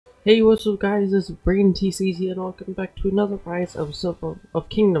Hey, what's up guys, this is Brain TCZ and welcome back to another Rise of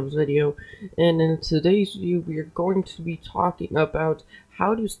Kingdoms video. And in today's video we are going to be talking about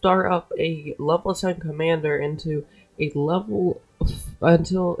how to start up a level 7 commander into a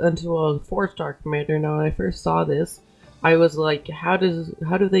until a 4-star commander. Now when I first saw this, I was like, how do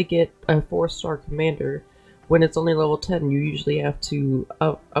they get a 4-star commander when it's only level 10? You usually have to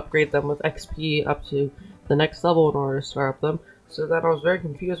upgrade them with XP up to the next level in order to start up them. So then I was very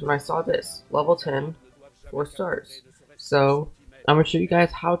confused when I saw this. Level 10, 4 stars. So I'm going to show you guys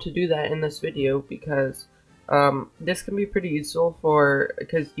how to do that in this video because this can be pretty useful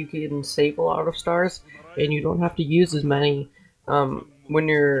because you can save a lot of stars and you don't have to use as many when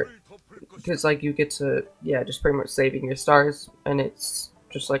you're, because like you get to, yeah, just pretty much saving your stars and it's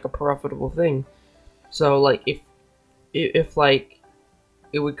just like a profitable thing. So like if like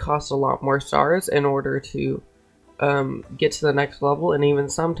it would cost a lot more stars in order to get to the next level, and even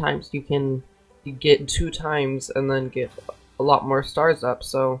sometimes you get 2 times and then get a lot more stars up.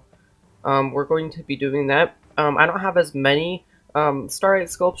 So we're going to be doing that. I don't have as many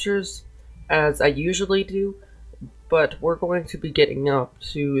Starlight Sculptures as I usually do, but we're going to be getting up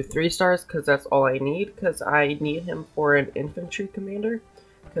to 3 stars because that's all I need, because I need him for an infantry commander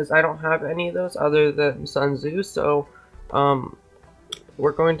because I don't have any of those other than Sun Tzu. So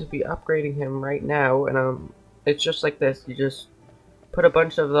we're going to be upgrading him right now, and it's just like this. You just put a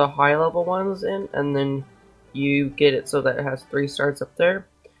bunch of the high level ones in, and then you get it so that it has 3 stars up there,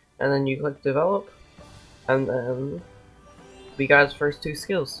 and then you click develop, and then we got his first 2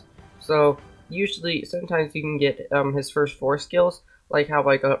 skills. So usually, sometimes you can get his first 4 skills, like how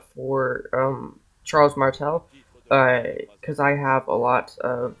I got for Charles Martel, because I have a lot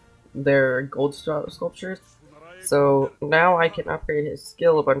of their gold sculptures. So now I can upgrade his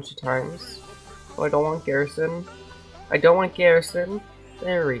skill a bunch of times. Oh, I don't want Garrison. I don't want Garrison.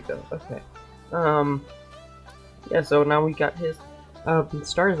 There we go. Okay. Yeah, so now we got his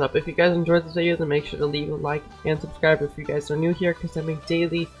stars up. If you guys enjoyed this video, then make sure to leave a like and subscribe if you guys are new here, because I make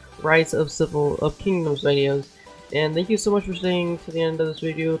daily Rise of Kingdoms videos. And thank you so much for staying to the end of this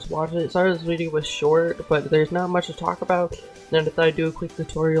video to watch it. Sorry this video was short, but there's not much to talk about, and I thought I'd do a quick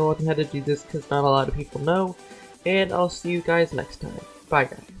tutorial on how to do this because not a lot of people know. And I'll see you guys next time. Bye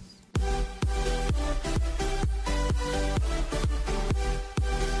guys.